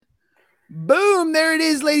Boom, there it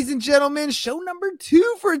is, ladies and gentlemen. Show number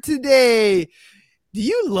 2 for today. Do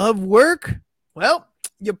you love work? Well,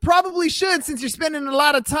 you probably should since you're spending a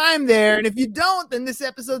lot of time there. And if you don't, then this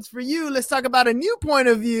episode's for you. Let's talk about a new point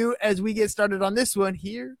of view as we get started on this one.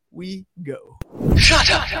 Here we go. Shut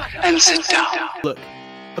up and sit down. Look,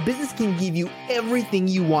 a business can give you everything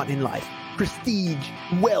you want in life. Prestige,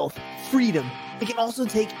 wealth, freedom. It can also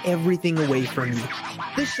take everything away from you.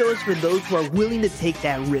 This show is for those who are willing to take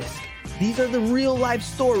that risk. These are the real life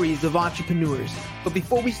stories of entrepreneurs. But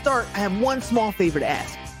before we start, I have one small favor to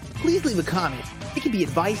ask. Please leave a comment. It can be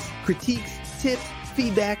advice, critiques, tips,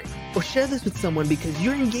 feedback, or share this with someone because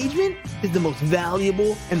your engagement is the most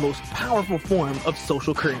valuable and most powerful form of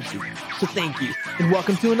social currency. So thank you, and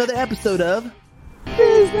welcome to another episode of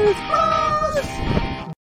Business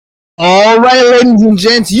Boss. All right, ladies and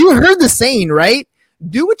gents, you heard the saying, right?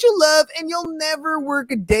 Do what you love and you'll never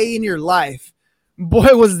work a day in your life.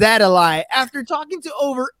 Boy, was that a lie. After talking to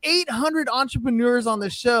over 800 entrepreneurs on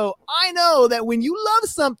the show, I know that when you love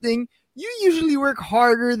something, you usually work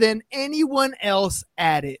harder than anyone else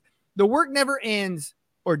at it. The work never ends,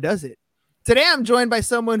 or does it? Today, I'm joined by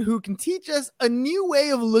someone who can teach us a new way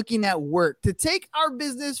of looking at work to take our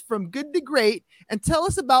business from good to great and tell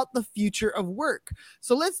us about the future of work.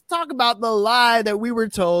 So let's talk about the lie that we were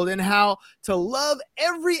told and how to love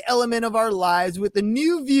every element of our lives with a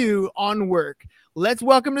new view on work. Let's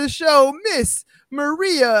welcome to the show, Miss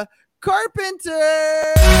Maria Carpenter.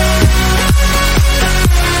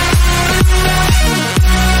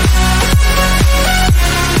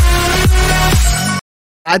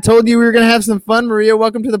 I told you we were going to have some fun, Maria.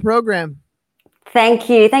 Welcome to the program. Thank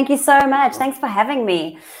you. Thank you so much. Thanks for having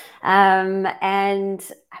me. And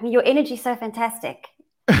I mean, your energy is so fantastic.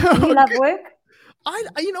 Do you love work?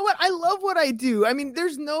 You know what? I love what I do. I mean,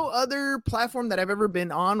 there's no other platform that I've ever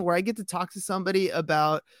been on where I get to talk to somebody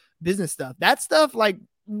about business stuff. That stuff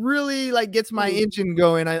really gets my engine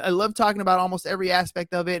going. I love talking about almost every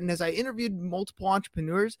aspect of it. And as I interviewed multiple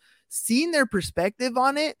entrepreneurs, seeing their perspective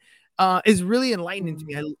on it is really enlightening to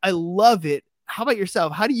me. I love it. How about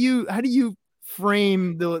yourself? How do you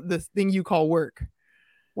frame the thing you call work?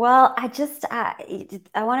 Well, I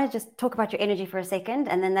want to just talk about your energy for a second,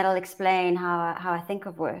 and then that'll explain how I think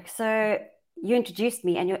of work. So you introduced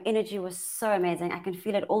me, and your energy was so amazing. I can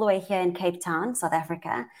feel it all the way here in Cape Town, South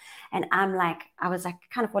Africa. And I was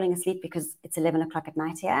kind of falling asleep because it's 11 o'clock at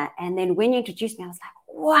night here. And then when you introduced me, I was like,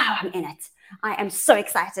 wow, I'm in it. I am so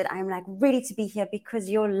excited. I'm ready to be here because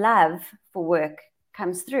your love for work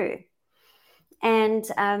comes through. And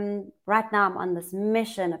right now I'm on this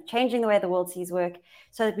mission of changing the way the world sees work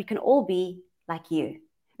so that we can all be like you.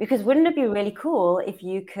 Because wouldn't it be really cool if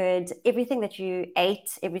you could, everything that you ate,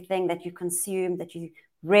 everything that you consumed, that you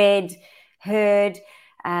read, heard,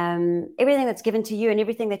 everything that's given to you and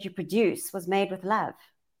everything that you produce was made with love.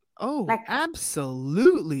 Oh,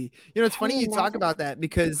 absolutely. You know, it's funny you talk about that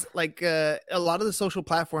because a lot of the social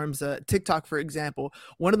platforms, TikTok, for example,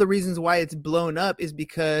 one of the reasons why it's blown up is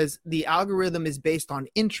because the algorithm is based on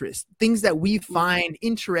interest, things that we find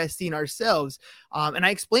interesting ourselves. And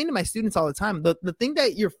I explain to my students all the time, the thing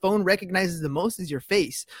that your phone recognizes the most is your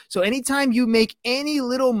face. So anytime you make any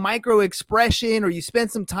little micro expression or you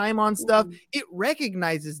spend some time on stuff, it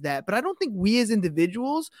recognizes that. But I don't think we as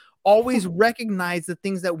individuals always recognize the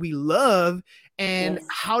things that we love and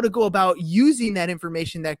how to go about using that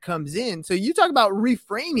information that comes in. So you talk about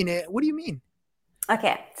reframing it. What do you mean?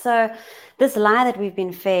 Okay, so this lie that we've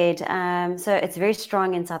been fed, so it's very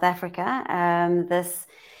strong in South Africa.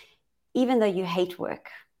 Even though you hate work,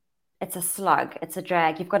 it's a slog, it's a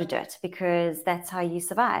drag. You've got to do it because that's how you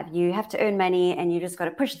survive. You have to earn money and you just got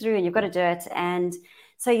to push through and you've got to do it. And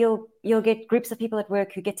so you'll get groups of people at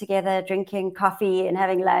work who get together drinking coffee and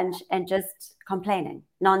having lunch and just complaining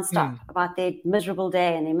nonstop about their miserable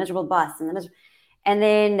day and their miserable boss and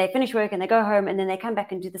then they finish work and they go home and then they come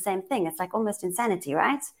back and do the same thing. It's like almost insanity,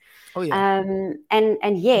 right? Oh yeah.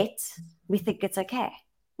 And yet we think it's okay.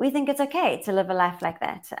 We think it's okay to live a life like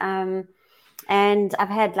that. And I've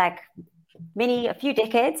had a few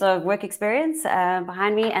decades of work experience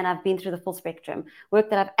behind me, and I've been through the full spectrum. Work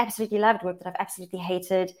that I've absolutely loved, work that I've absolutely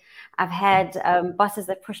hated. I've had bosses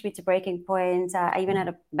that pushed me to breaking point. I even had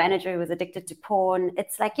a manager who was addicted to porn.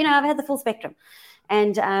 It's I've had the full spectrum.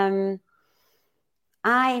 And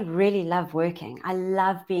I really love working. I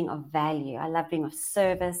love being of value. I love being of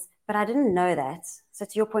service, but I didn't know that. So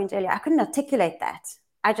to your point earlier, I couldn't articulate that.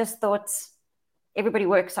 I just thought everybody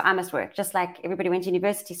works, so I must work. Just like everybody went to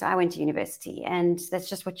university, so I went to university. And that's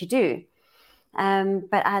just what you do.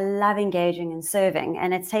 But I love engaging and serving.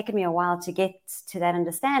 And it's taken me a while to get to that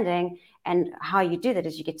understanding. And how you do that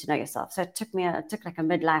is you get to know yourself. So it took like a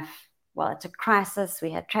midlife well, it's a crisis.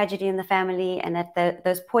 We had tragedy in the family. And at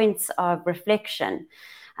those points of reflection,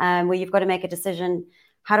 where you've got to make a decision,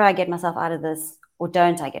 how do I get myself out of this? Or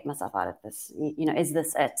don't I get myself out of this? Is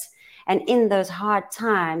this it? And in those hard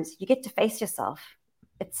times, you get to face yourself.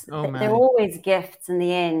 They're always gifts in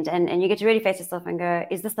the end. And you get to really face yourself and go,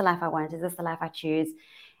 is this the life I want? Is this the life I choose?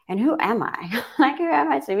 And who am I? Like, who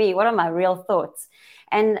am I to me? What are my real thoughts?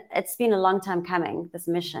 And it's been a long time coming, this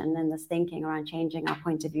mission and this thinking around changing our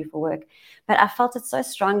point of view for work. But I felt it so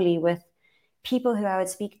strongly with people who I would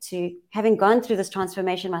speak to, having gone through this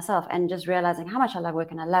transformation myself and just realizing how much I love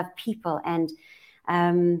work and I love people and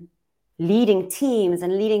leading teams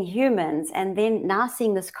and leading humans. And then now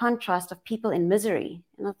seeing this contrast of people in misery.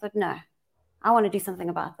 And I thought, no, I want to do something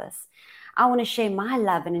about this. I want to share my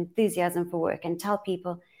love and enthusiasm for work and tell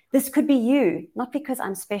people this could be you, not because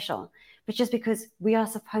I'm special, but just because we are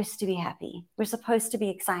supposed to be happy. We're supposed to be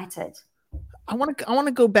excited. I want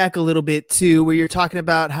to go back a little bit to where you're talking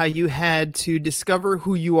about how you had to discover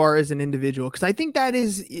who you are as an individual, because I think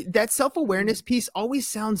that self-awareness piece always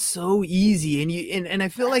sounds so easy, and I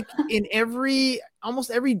feel like in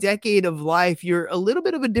almost every decade of life, you're a little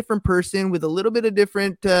bit of a different person with a little bit of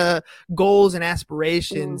different goals and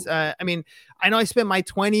aspirations. I mean, I know I spent my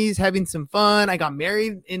 20s having some fun. I got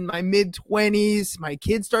married in my mid 20s. My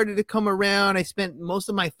kids started to come around. I spent most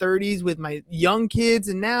of my 30s with my young kids.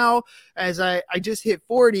 And now as I just hit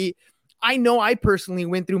 40, I know I personally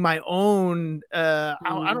went through my own, I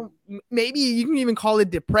don't, maybe you can even call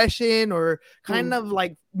it depression or kind of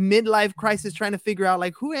like midlife crisis, trying to figure out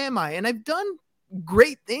like, who am I? And I've done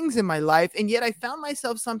great things in my life. And yet I found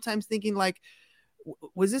myself sometimes thinking like,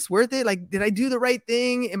 was this worth it? Like, did I do the right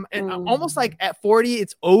thing? And almost like at 40,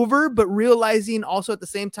 it's over, but realizing also at the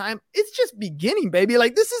same time, it's just beginning, baby.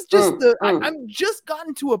 Like this is just I'm just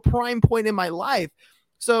gotten to a prime point in my life.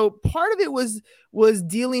 So part of it was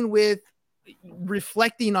dealing with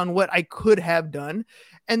reflecting on what I could have done.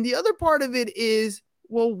 And the other part of it is,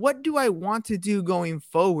 well, what do I want to do going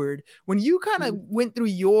forward? When you kind of went through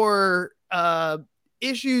your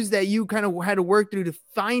issues that you kind of had to work through to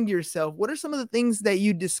find yourself, what are some of the things that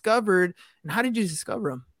you discovered and how did you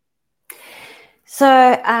discover them? So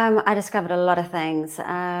I discovered a lot of things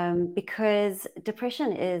because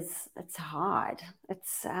depression it's hard.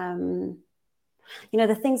 It's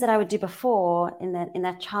the things that I would do before in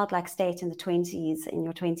that childlike state in your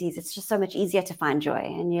 20s, it's just so much easier to find joy.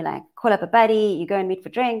 And you like call up a buddy, you go and meet for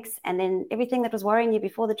drinks, and then everything that was worrying you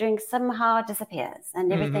before the drinks somehow disappears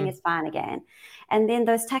and everything is fine again. And then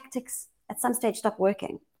those tactics at some stage stop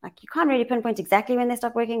working. Like you can't really pinpoint exactly when they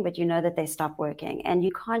stop working, but you know that they stop working. And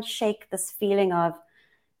you can't shake this feeling of,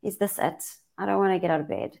 is this it? I don't want to get out of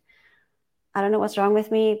bed. I don't know what's wrong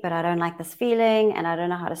with me, but I don't like this feeling and I don't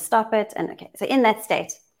know how to stop it. And okay, so in that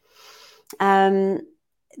state,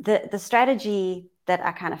 the strategy that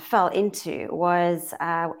I kind of fell into was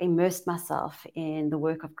immersed myself in the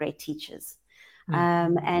work of great teachers.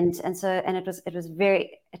 And it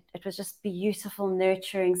was just beautiful,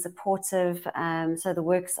 nurturing, supportive. So the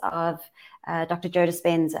works of Dr. Joe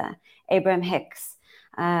Dispenza, Abraham Hicks,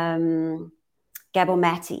 Gabor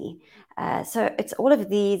Mate. So it's all of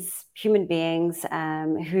these human beings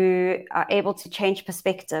who are able to change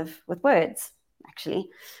perspective with words, actually.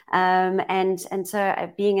 And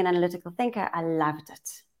so being an analytical thinker, I loved it.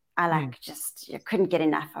 I couldn't get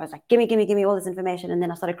enough. I was like, give me all this information. And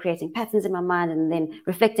then I started creating patterns in my mind and then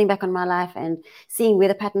reflecting back on my life and seeing where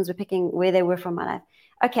the patterns were picking, where they were from my life.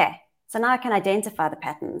 Okay, so now I can identify the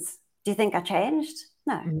patterns. Do you think I changed?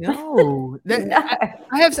 No. No.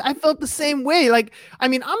 I felt the same way. Like, I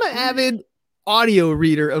mean, I'm an avid audio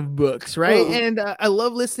reader of books, right? And I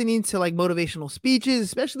love listening to like motivational speeches,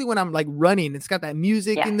 especially when I'm like running. It's got that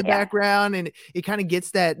music in the background and it kind of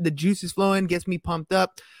gets the juices flowing, gets me pumped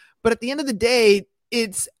up. But at the end of the day,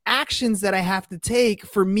 it's actions that I have to take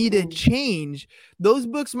for me to change. Those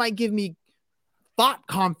books might give me thought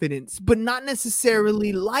confidence, but not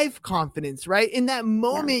necessarily life confidence, right? In that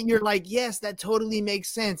moment, you're like, yes, that totally makes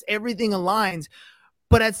sense. Everything aligns.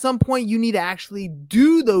 But at some point, you need to actually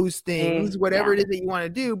do those things, whatever it is that you want to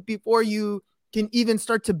do, before you can even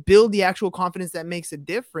start to build the actual confidence that makes a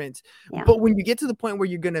difference. But when you get to the point where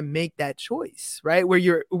you're going to make that choice, right? Where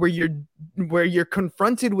you're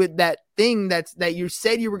confronted with that thing that you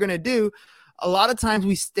said you were going to do, a lot of times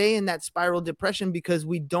we stay in that spiral depression because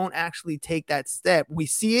we don't actually take that step. We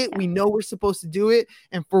see it, we know we're supposed to do it,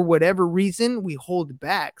 and for whatever reason, we hold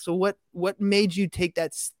back. So what made you take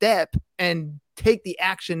that step and take the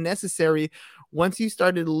action necessary once you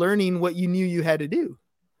started learning what you knew you had to do?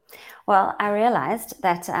 Well, I realized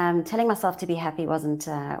that telling myself to be happy wasn't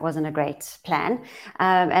a great plan,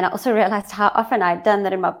 and I also realized how often I'd done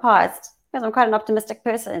that in my past because I'm quite an optimistic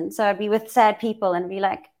person. So I'd be with sad people and be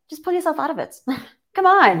like, "Just pull yourself out of it. Come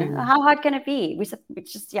on, Mm. how hard can it be?" We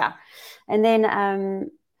just yeah, and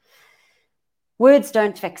then words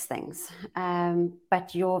don't fix things,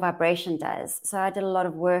 but your vibration does. So I did a lot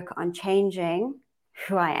of work on changing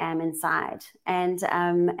who I am inside, and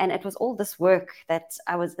it was all this work that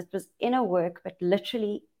it was inner work, but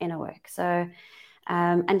literally inner work. So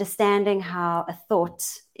understanding how a thought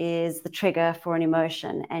is the trigger for an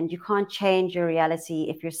emotion, and you can't change your reality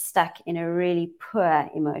if you're stuck in a really poor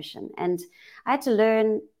emotion. And I had to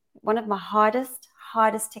learn one of my hardest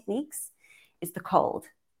techniques is the cold.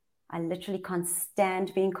 I literally can't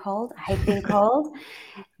stand being cold. I hate being cold.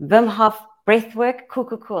 Wim Hof breath work,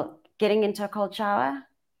 cool. Getting into a cold shower.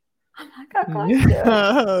 I'm like, I can't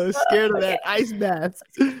do it. Scared of Okay. that ice bath.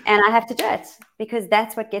 And I have to do it because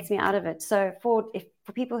that's what gets me out of it. So for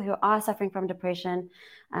people who are suffering from depression,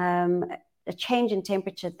 a change in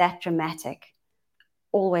temperature that dramatic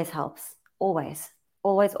always helps. Always.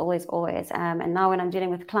 And now when I'm dealing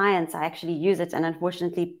with clients, I actually use it. And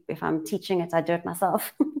unfortunately, if I'm teaching it, I do it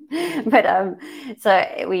myself. But so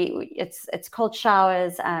it's cold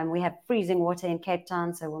showers. We have freezing water in Cape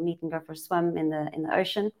Town, so we'll meet and go for a swim in the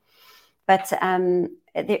ocean. But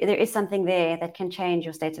there is something there that can change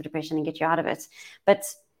your state of depression and get you out of it. But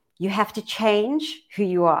you have to change who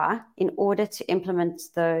you are in order to implement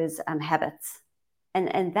those habits.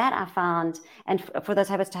 And that I found, and for those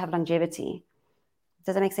habits to have longevity.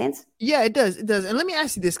 Does that make sense? Yeah, it does. It does. And let me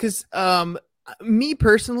ask you this, because me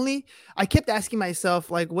personally, I kept asking myself,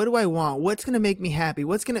 like, what do I want? What's going to make me happy?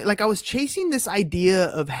 I was chasing this idea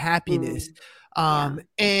of happiness.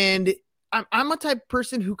 And I'm a type of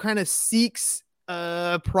person who kind of seeks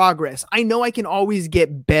progress. I know I can always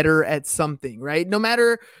get better at something, right? No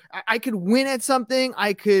matter, I could win at something,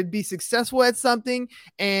 I could be successful at something.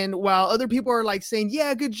 And while other people are like saying,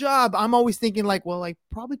 yeah, good job, I'm always thinking like, well, I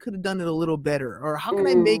probably could have done it a little better, or how can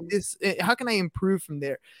I make this, how can I improve from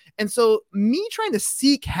there? And so me trying to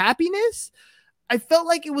seek happiness, I felt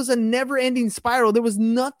like it was a never ending spiral. There was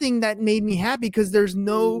nothing that made me happy because there's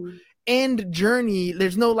no end journey.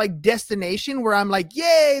 There's no like destination where I'm like,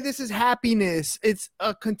 yay, this is happiness. It's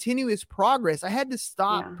a continuous progress. I had to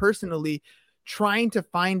stop personally trying to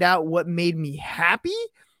find out what made me happy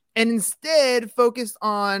and instead focus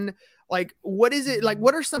on like, what is it? Like,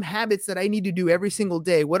 what are some habits that I need to do every single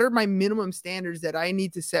day? What are my minimum standards that I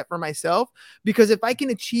need to set for myself? Because if I can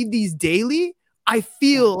achieve these daily, I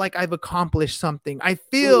feel like I've accomplished something. I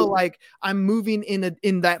feel like I'm moving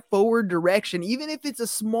in that forward direction. Even if it's a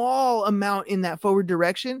small amount in that forward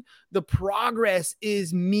direction, the progress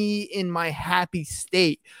is me in my happy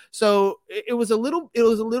state. So it was a little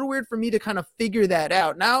weird for me to kind of figure that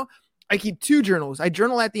out. Now I keep 2 journals. I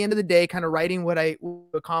journal at the end of the day, kind of writing what I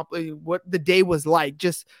accomplished, what the day was like,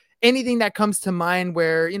 just anything that comes to mind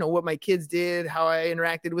where, what my kids did, how I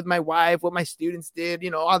interacted with my wife, what my students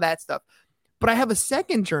did, all that stuff. But I have a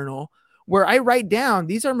second journal where I write down,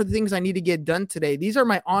 these are the things I need to get done today. These are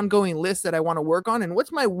my ongoing lists that I want to work on. And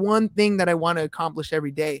what's my one thing that I want to accomplish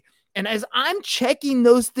every day? And as I'm checking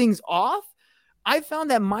those things off, I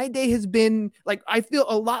found that my day has been like, I feel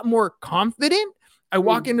a lot more confident. I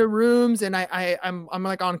walk into rooms and I'm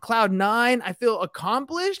like on cloud 9. I feel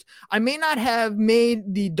accomplished. I may not have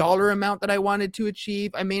made the dollar amount that I wanted to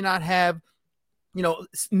achieve. I may not have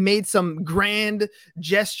made some grand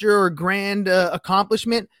gesture or grand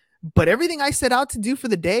accomplishment, but everything I set out to do for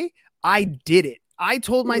the day, I did it. I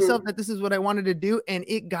told myself that this is what I wanted to do and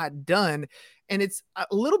it got done. And it's a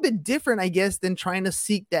little bit different, I guess, than trying to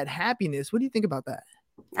seek that happiness. What do you think about that?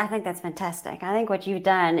 I think that's fantastic. I think what you've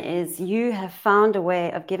done is you have found a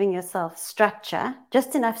way of giving yourself structure,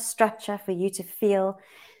 just enough structure for you to feel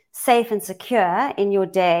safe and secure in your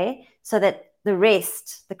day so that the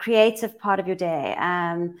rest, the creative part of your day,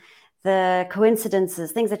 the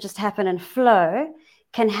coincidences, things that just happen and flow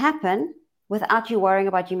can happen without you worrying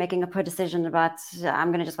about you making a poor decision about, I'm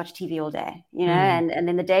going to just watch TV all day, and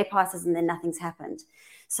then the day passes and then nothing's happened.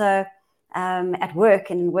 So at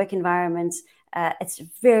work and in work environments, it's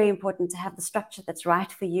very important to have the structure that's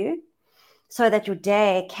right for you so that your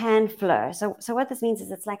day can flow. So what this means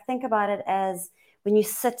is it's like, think about it as when you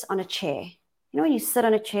sit on a chair. When you sit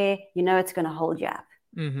on a chair, it's going to hold you up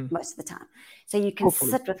most of the time. So you can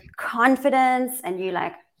sit with confidence and you're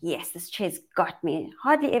like, yes, this chair's got me.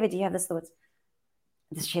 Hardly ever do you have this thought,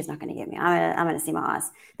 this chair's not going to get me. I'm going to see my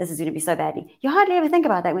ass. This is going to be so badly. You hardly ever think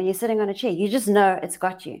about that when you're sitting on a chair. You just know it's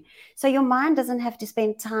got you. So your mind doesn't have to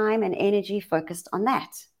spend time and energy focused on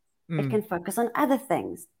that. It can focus on other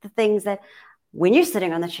things, the things that when you're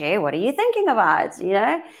sitting on the chair, what are you thinking about?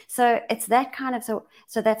 So it's that kind of,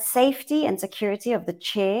 so that safety and security of the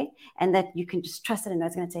chair, and that you can just trust it and know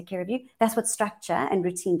it's going to take care of you. That's what structure and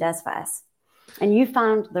routine does for us. And you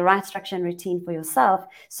found the right structure and routine for yourself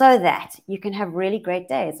so that you can have really great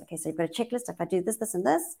days. Okay, so you've got a checklist. If I do this, this, and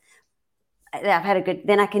this, I've had a good,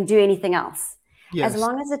 then I can do anything else. Yes. As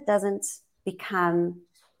long as it doesn't become,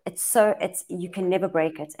 you can never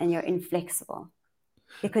break it, and you're inflexible.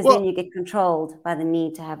 Because then you get controlled by the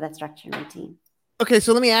need to have that structure and routine. Okay,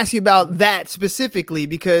 so let me ask you about that specifically,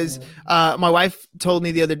 because my wife told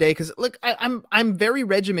me the other day, because look, I'm very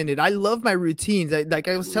regimented. I love my routines. Like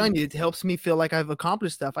I was telling you, it helps me feel like I've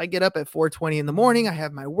accomplished stuff. I get up at 4:20 in the morning. I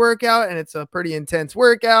have my workout, and it's a pretty intense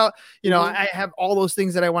workout. I have all those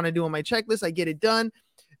things that I want to do on my checklist. I get it done.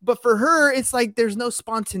 But for her, it's like there's no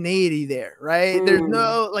spontaneity there, right? There's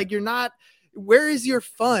no, like, you're not. Where is your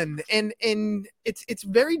fun? And it's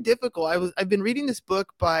very difficult. I've been reading this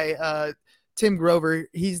book by Tim Grover.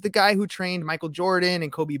 He's the guy who trained Michael Jordan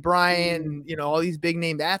and Kobe Bryant and all these big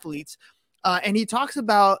named athletes. And he talks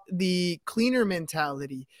about the cleaner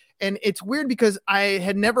mentality. And it's weird because I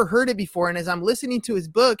had never heard it before. And as I'm listening to his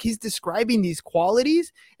book, he's describing these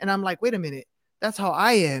qualities, and I'm like, wait a minute, that's how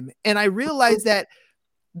I am. And I realized that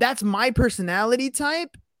that's my personality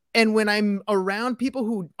type. And when I'm around people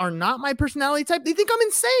who are not my personality type, they think I'm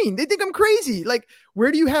insane. They think I'm crazy. Like,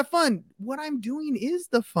 where do you have fun? What I'm doing is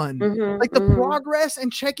the fun. Like the progress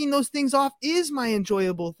and checking those things off is my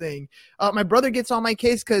enjoyable thing. My brother gets on my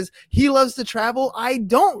case because he loves to travel. I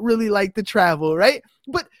don't really like to travel, right?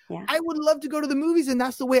 But I would love to go to the movies, and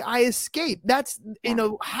that's the way I escape. That's,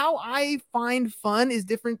 how I find fun is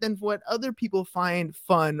different than what other people find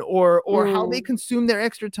fun, or how they consume their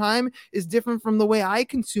extra time is different from the way I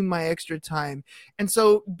consume my extra time. And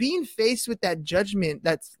so being faced with that judgment,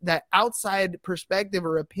 that outside perspective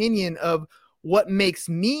or opinion of what makes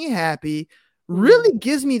me happy, really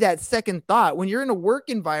gives me that second thought. When you're in a work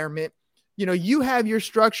environment, you have your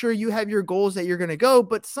structure, you have your goals that you're going to go,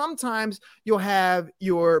 but sometimes you'll have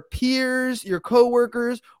your peers, your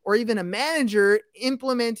coworkers, or even a manager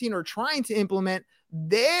implementing or trying to implement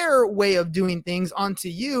their way of doing things onto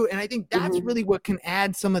you. And I think that's really what can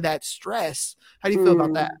add some of that stress. How do you feel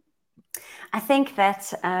about that? I think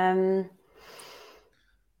that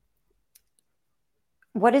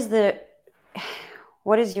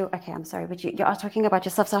okay, I'm sorry, but you are talking about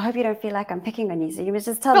yourself, so I hope you don't feel like I'm picking on you. So you must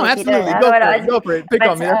just tell me. Absolutely. Go for it. Pick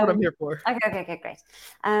on me. That's what I'm here for. Okay, great.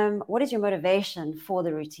 What is your motivation for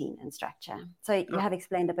the routine and structure? So you have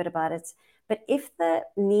explained a bit about it, but if the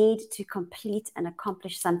need to complete and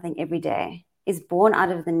accomplish something every day is born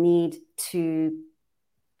out of the need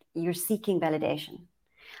you're seeking validation.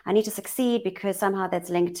 I need to succeed because somehow that's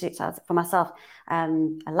linked to, so for myself, a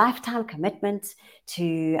lifetime commitment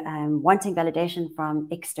to wanting validation from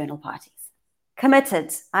external parties.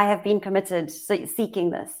 Committed. I have been committed, so seeking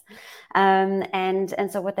this.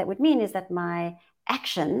 And so what that would mean is that my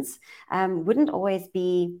actions wouldn't always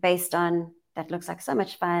be based on, that looks like so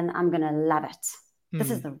much fun, I'm going to love it. This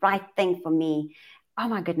is the right thing for me. Oh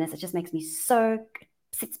my goodness, it just makes me so good.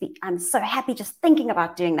 I'm so happy just thinking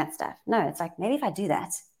about doing that stuff. No, it's like, maybe if I do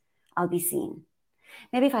that, I'll be seen.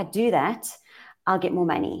 Maybe if I do that, I'll get more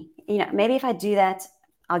money. Maybe if I do that,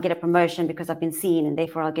 I'll get a promotion because I've been seen and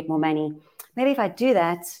therefore I'll get more money. Maybe if I do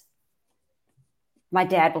that, my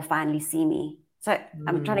dad will finally see me. So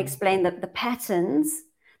I'm trying to explain the patterns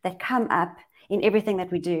that come up in everything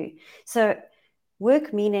that we do. So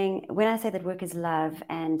work, meaning when I say that work is love,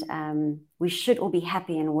 and we should all be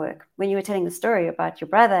happy in work. When you were telling the story about your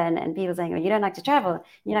brother and people saying, oh, you don't like to travel. And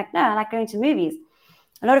you're like, no, I like going to movies.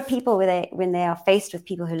 A lot of people, when they are faced with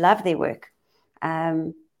people who love their work,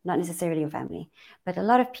 not necessarily your family, but a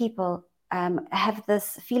lot of people have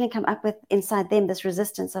this feeling come up with inside them, this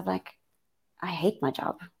resistance of like, I hate my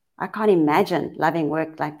job. I can't imagine loving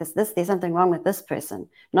work like this. There's something wrong with this person,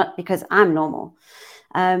 not because I'm normal.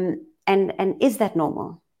 And is that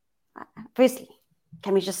normal? Firstly,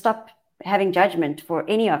 can we just stop having judgment for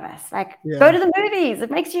any of us? Like, go to the movies.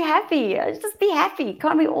 It makes you happy. Just be happy.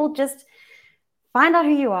 Can't we all just find out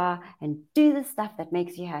who you are and do the stuff that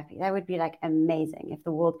makes you happy? That would be like amazing if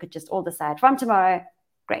the world could just all decide from tomorrow,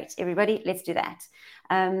 great, everybody, let's do that.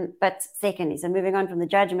 But secondly, so moving on from the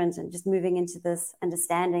judgment and just moving into this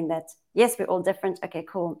understanding that, yes, we're all different. Okay,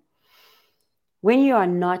 cool. When you are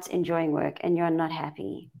not enjoying work and you're not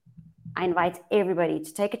happy, I invite everybody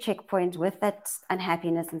to take a checkpoint with that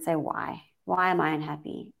unhappiness and say, why? Why am I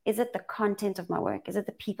unhappy? Is it the content of my work? Is it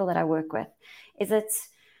the people that I work with? Is it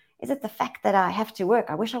Is it the fact that I have to work?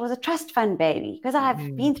 I wish I was a trust fund baby, because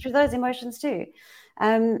I've been through those emotions too.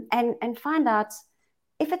 And find out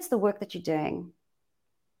if it's the work that you're doing,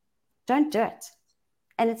 don't do it.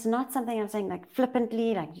 And it's not something I'm saying like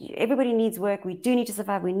flippantly, like everybody needs work. We do need to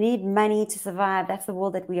survive. We need money to survive. That's the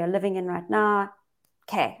world that we are living in right now.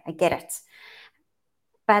 Okay, I get it.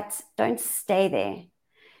 But don't stay there.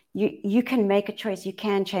 You can make a choice. You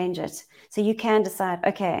can change it. So you can decide,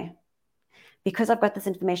 okay, because I've got this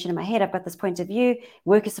information in my head, I've got this point of view,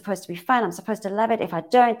 work is supposed to be fun. I'm supposed to love it. If I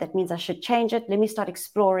don't, that means I should change it. Let me start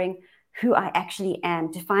exploring who I actually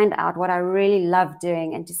am, to find out what I really love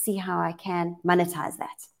doing and to see how I can monetize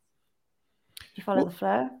that. Do you follow the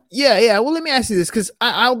flow? Yeah. Well, let me ask you this, because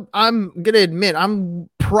I'm gonna admit,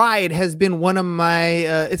 pride has been one of my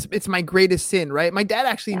it's my greatest sin, right? My dad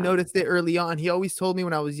actually noticed it early on. He always told me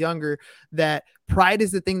when I was younger that pride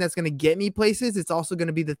is the thing that's going to get me places. It's also going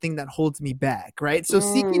to be the thing that holds me back, right? So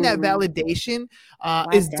seeking that validation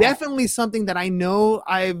is definitely something that I know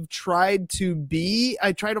I've tried to be.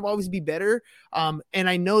 I try to always be better, and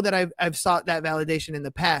I know that I've sought that validation in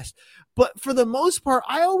the past. But for the most part,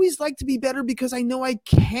 I always like to be better because I know I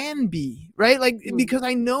can be, right? Like, because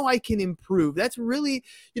I know I can improve. That's really,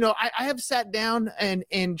 I have sat down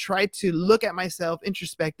and tried to look at myself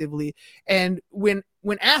introspectively. And when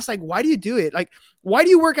asked, like, why do you do it? Like, why do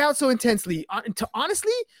you work out so intensely?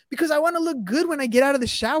 Honestly, because I want to look good when I get out of the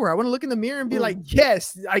shower. I want to look in the mirror and be like,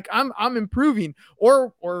 yes, like I'm improving,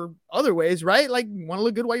 or other ways, right? Like, want to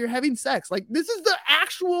look good while you're having sex. Like, this is the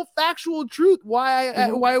actual factual truth why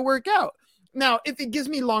I work out. Now, if it gives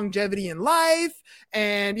me longevity in life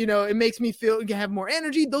and, it makes me feel have more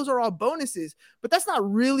energy, those are all bonuses. But that's not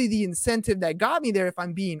really the incentive that got me there, if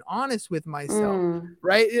I'm being honest with myself,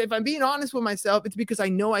 right? If I'm being honest with myself, it's because I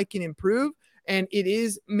know I can improve. And it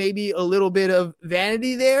is maybe a little bit of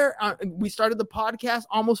vanity there. We started the podcast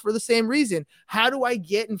almost for the same reason. How do I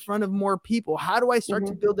get in front of more people? How do I start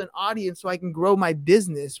to build an audience so I can grow my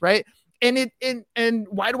business, right? And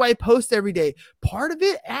why do I post every day? Part of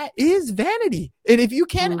it is vanity. And if you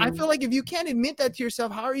can, I feel like if you can't admit that to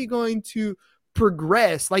yourself, how are you going to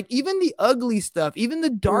progress? Like, even the ugly stuff, even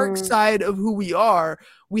the dark side of who we are,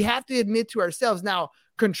 we have to admit to ourselves. Now,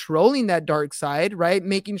 controlling that dark side, right?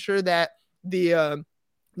 Making sure that the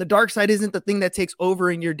dark side isn't the thing that takes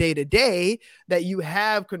over in your day to day, that you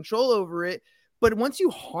have control over it. But once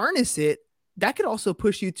you harness it, that could also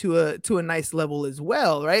push you to a nice level as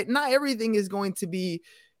well, right? Not everything is going to be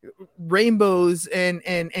rainbows and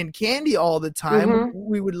candy all the time.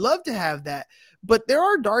 We would love to have that, but there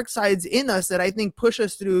are dark sides in us that I think push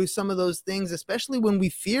us through some of those things, especially when we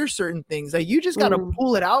fear certain things. Like, you just got to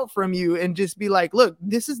pull it out from you and just be like, look,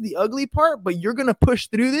 this is the ugly part, but you're going to push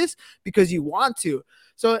through this because you want to.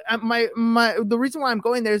 So the reason why I'm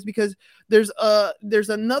going there is because there's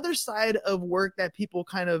another side of work that people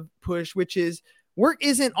kind of push, which is work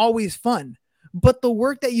isn't always fun, but the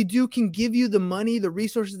work that you do can give you the money, the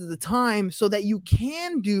resources, the time, so that you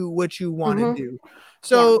can do what you want to do.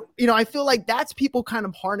 So, I feel like that's people kind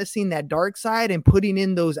of harnessing that dark side and putting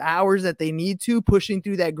in those hours that they need to, pushing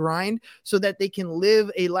through that grind so that they can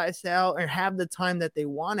live a lifestyle or have the time that they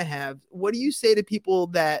want to have. What do you say to people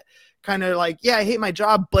that kind of like, yeah, I hate my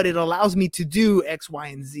job, but it allows me to do X, Y,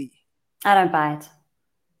 and Z? I don't buy it.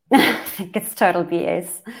 I think it's total BS,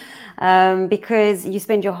 because you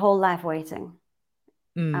spend your whole life waiting.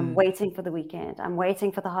 I'm waiting for the weekend. I'm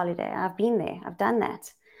waiting for the holiday. I've been there. I've done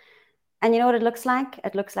that. And you know what it looks like?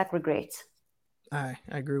 It looks like regret. I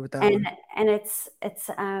agree with that one. And it's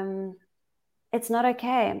not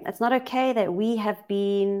okay. It's not okay that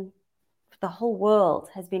the whole world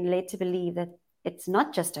has been led to believe that it's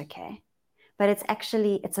not just okay, but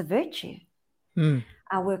it's a virtue.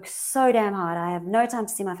 I work so damn hard. I have no time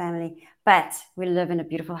to see my family, but we live in a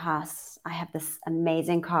beautiful house. I have this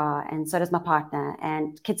amazing car, and so does my partner,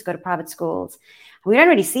 and kids go to private schools. We don't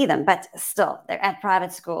really see them, but still, they're at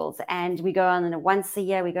private schools, and we go on, and once a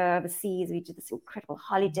year we go overseas. We do this incredible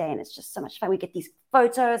holiday, and it's just so much fun. We get these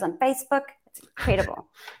photos on Facebook. It's incredible.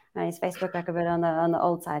 I use Facebook like a bit on the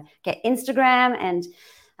old side. Get Instagram, and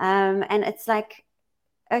it's like,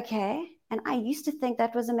 okay. And I used to think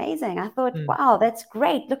that was amazing. I thought, wow, that's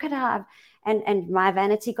great. Look at how and my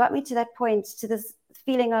vanity got me to that point, to this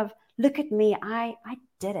feeling of, look at me. I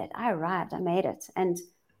did it. I arrived. I made it. And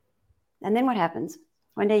then what happens?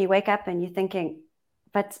 One day you wake up and you're thinking,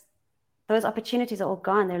 but those opportunities are all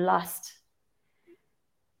gone. They're lost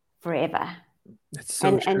forever. That's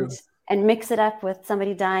so true. And mix it up with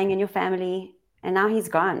somebody dying in your family, and now he's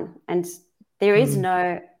gone. And there is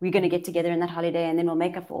no, we're going to get together in that holiday and then we'll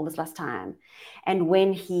make up for all this lost time. And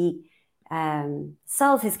when he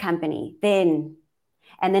sells his company, then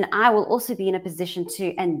And then I will also be in a position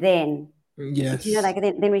to, and then, Yes. you know, like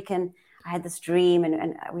then we can, I had this dream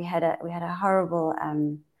and we had a horrible,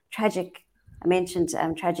 tragic, I mentioned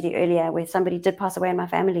tragedy earlier where somebody did pass away in my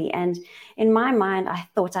family. And in my mind, I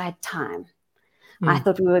thought I had time. I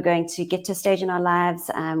thought we were going to get to a stage in our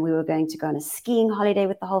lives. We were going to go on a skiing holiday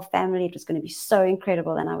with the whole family. It was going to be so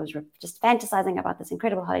incredible. And I was just fantasizing about this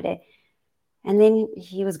incredible holiday. And then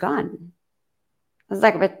he was gone. I was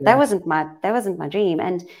like, but that wasn't my dream.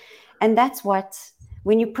 And that's what,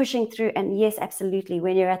 when you're pushing through, and yes, absolutely,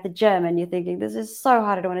 when you're at the gym and you're thinking, this is so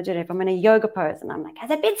hard, I don't want to do it. If I'm in a yoga pose and I'm like,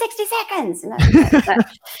 has it been 60 seconds? No.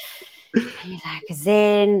 And he's like,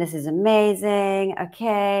 Zen, this is amazing.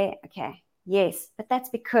 Okay. Yes, but that's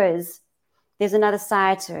because there's another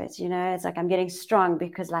side to it. You know, it's like I'm getting strong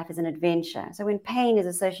because life is an adventure. So when pain is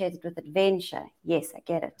associated with adventure, yes, I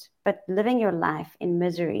get it. But living your life in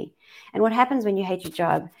misery, and what happens when you hate your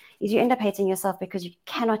job is you end up hating yourself because you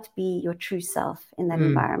cannot be your true self in that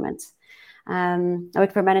environment. I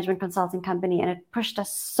worked for a management consulting company, and it pushed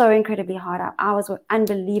us so incredibly hard. Our hours were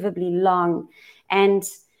unbelievably long, and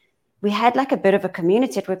we had like a bit of a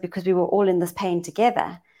community at work because we were all in this pain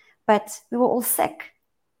together. But we were all sick.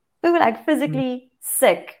 We were like physically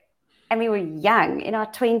sick, and we were young in our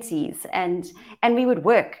 20s, and we would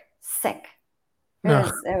work sick. It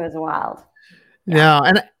was wild. No,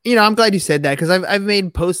 and I'm glad you said that, because I've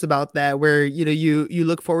made posts about that where you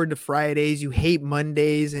look forward to Fridays, you hate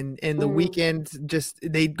Mondays, and the weekends just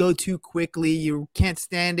they go too quickly. You can't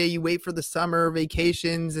stand it. You wait for the summer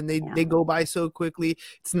vacations, and they go by so quickly.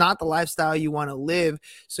 It's not the lifestyle you want to live.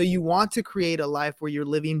 So you want to create a life where you're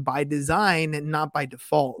living by design and not by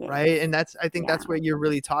default, right? And I think that's what you're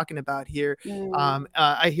really talking about here.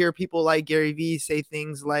 I hear people like Gary Vee say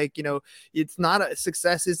things like, it's not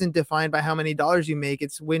success isn't defined by how many dollars you make.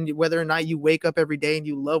 It's whether or not you wake up every day and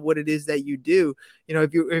you love what it is that you do.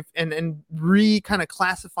 If kind of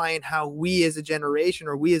classifying how we as a generation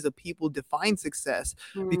or we as a people define success,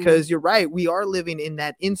 because you're right, we are living in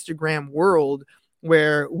that Instagram world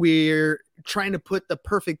where we're trying to put the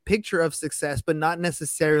perfect picture of success, but not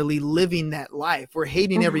necessarily living that life. We're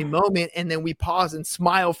hating every moment, and then we pause and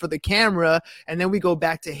smile for the camera, and then we go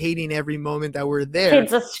back to hating every moment that we're there.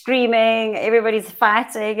 Kids are screaming, everybody's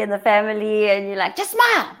fighting in the family, and you're like, just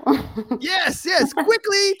smile. Yes,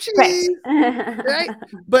 quickly, cheese. Right?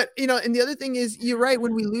 But, and the other thing is, you're right,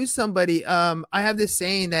 when we lose somebody, I have this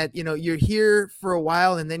saying that, you're here for a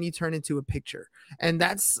while and then you turn into a picture. And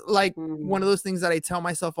that's like one of those things that I tell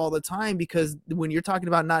myself all the time, because when you're talking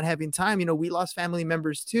about not having time, we lost family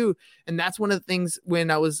members too. And that's one of the things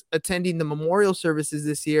when I was attending the memorial services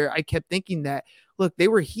this year, I kept thinking that, look, they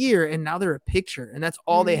were here and now they're a picture, and that's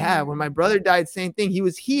all they have. When my brother died, same thing. He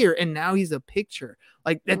was here and now he's a picture.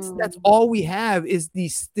 Like that's all we have is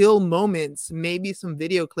these still moments, maybe some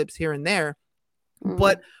video clips here and there.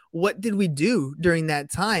 But what did we do during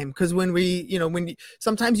that time? Because when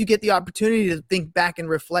sometimes you get the opportunity to think back and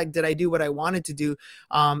reflect, did I do what I wanted to do?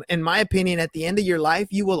 In my opinion, at the end of your life,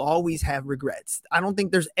 you will always have regrets. I don't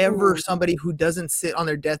think there's ever somebody who doesn't sit on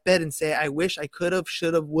their deathbed and say, I wish I could have,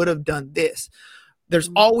 should have, would have done this.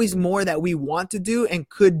 There's always more that we want to do and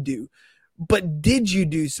could do. But did you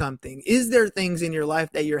do something? Is there things in your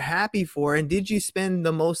life that you're happy for? And did you spend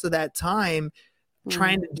the most of that time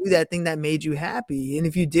trying to do that thing that made you happy? And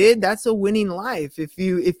if you did, that's a winning life. If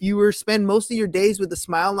you were spend most of your days with a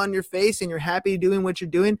smile on your face and you're happy doing what you're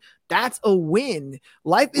doing, that's a win.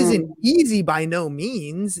 Life isn't easy by no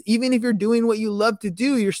means. Even if you're doing what you love to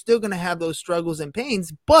do, you're still going to have those struggles and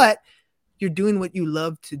pains, but you're doing what you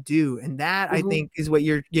love to do. And that I think is what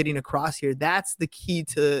you're getting across here. That's the key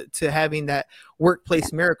to having that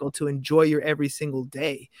workplace miracle, to enjoy your every single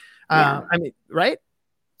day. I mean, right?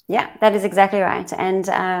 Yeah, that is exactly right. And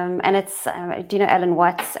it's, do you know Alan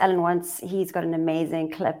Watts? Alan Watts, he's got an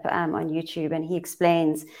amazing clip on YouTube, and he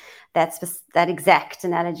explains that exact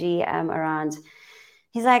analogy around,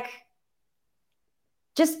 he's like,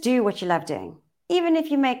 just do what you love doing. Even if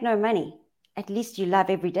you make no money, at least you love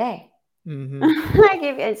every day. So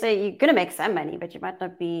you're going to make some money, but you might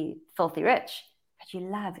not be filthy rich, but you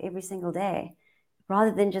love every single day,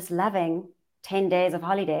 rather than just loving 10 days of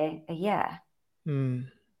holiday a year.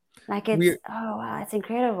 Like it's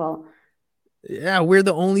incredible. Yeah, we're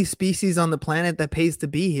the only species on the planet that pays to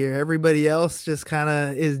be here. Everybody else just kind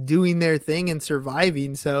of is doing their thing and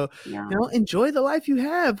surviving. So, enjoy the life you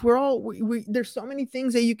have. There's so many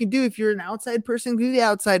things that you can do. If you're an outside person, do the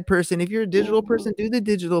outside person. If you're a digital person, do the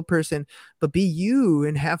digital person. But be you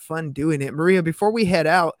and have fun doing it. Maria, before we head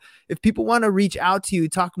out, if people want to reach out to you,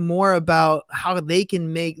 talk more about how they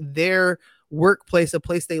can make their workplace a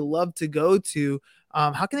place they love to go to,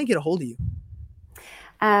 how can they get a hold of you?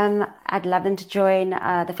 I'd love them to join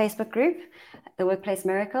the Facebook group, The Workplace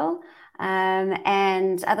Miracle.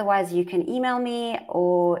 And otherwise, you can email me,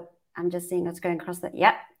 or I'm just seeing what's going across the.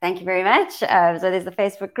 Yep, thank you very much. So there's the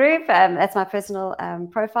Facebook group. That's my personal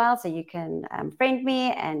profile, so you can friend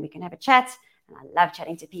me and we can have a chat. And I love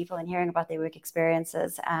chatting to people and hearing about their work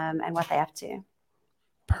experiences and what they're up to.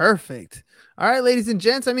 Perfect. All right, ladies and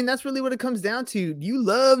gents. I mean, that's really what it comes down to. Do you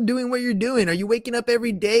love doing what you're doing? Are you waking up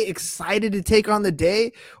every day excited to take on the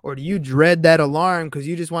day? Or do you dread that alarm because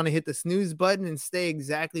you just want to hit the snooze button and stay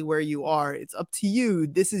exactly where you are? It's up to you.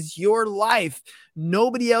 This is your life.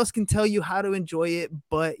 Nobody else can tell you how to enjoy it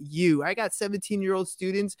but you. I got 17-year-old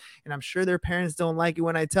students, and I'm sure their parents don't like it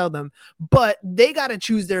when I tell them, but they got to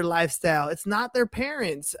choose their lifestyle. It's not their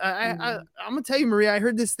parents. I'm going to tell you, Maria, I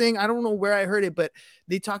heard this thing. I don't know where I heard it, but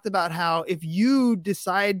they talked about how if you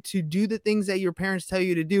decide to do the things that your parents tell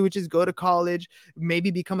you to do, which is go to college,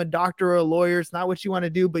 maybe become a doctor or a lawyer, it's not what you want to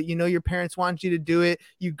do, but you know your parents want you to do it.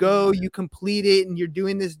 You go, you complete it, and you're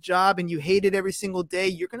doing this job and you hate it every single day.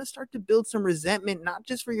 You're going to start to build some resentment, not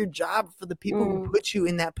just for your job, but for the people who put you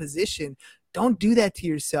in that position. Don't do that to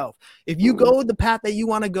yourself. If you go the path that you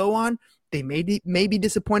want to go on, they may be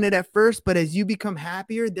disappointed at first, but as you become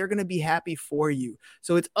happier, they're going to be happy for you.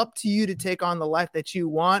 So it's up to you to take on the life that you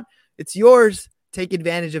want. It's yours. Take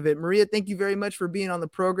advantage of it. Maria, thank you very much for being on the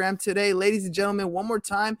program today. Ladies and gentlemen, one more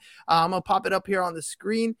time, I'm going to pop it up here on the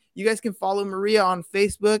screen. You guys can follow Maria on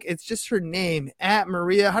Facebook. It's just her name,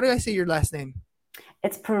 @Maria. How do I say your last name?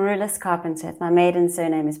 It's Perulis Carpenter. My maiden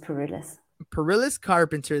surname is Perulis. Perillis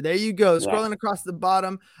Carpenter. There you go. Scrolling across the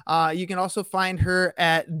bottom. You can also find her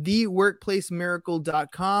at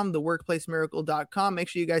theworkplacemiracle.com, theworkplacemiracle.com. Make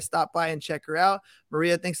sure you guys stop by and check her out.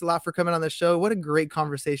 Maria, thanks a lot for coming on the show. What a great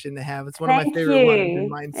conversation to have. It's one of my favorite ones in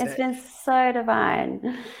mindset. It's been so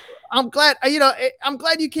divine. I'm glad, I'm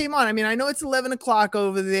glad you came on. I mean, I know it's 11 o'clock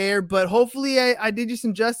over there, but hopefully I did you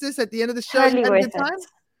some justice at the end of the show. Totally worth it.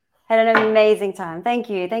 Had an amazing time. Thank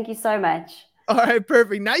you. Thank you so much. All right,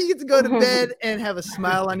 perfect. Now you get to go to bed and have a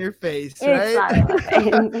smile on your face, right? All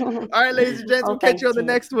right, ladies and gents, we'll catch you on the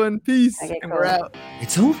next one. Peace. Okay, and we're out.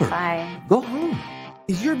 It's over. Bye. Go home.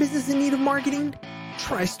 Is your business in need of marketing?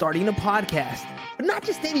 Try starting a podcast, but not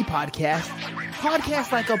just any podcast.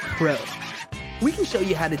 Podcast like a pro. We can show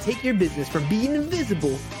you how to take your business from being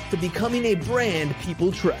invisible to becoming a brand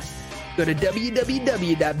people trust. Go to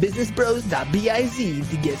www.businessbros.biz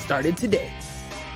to get started today.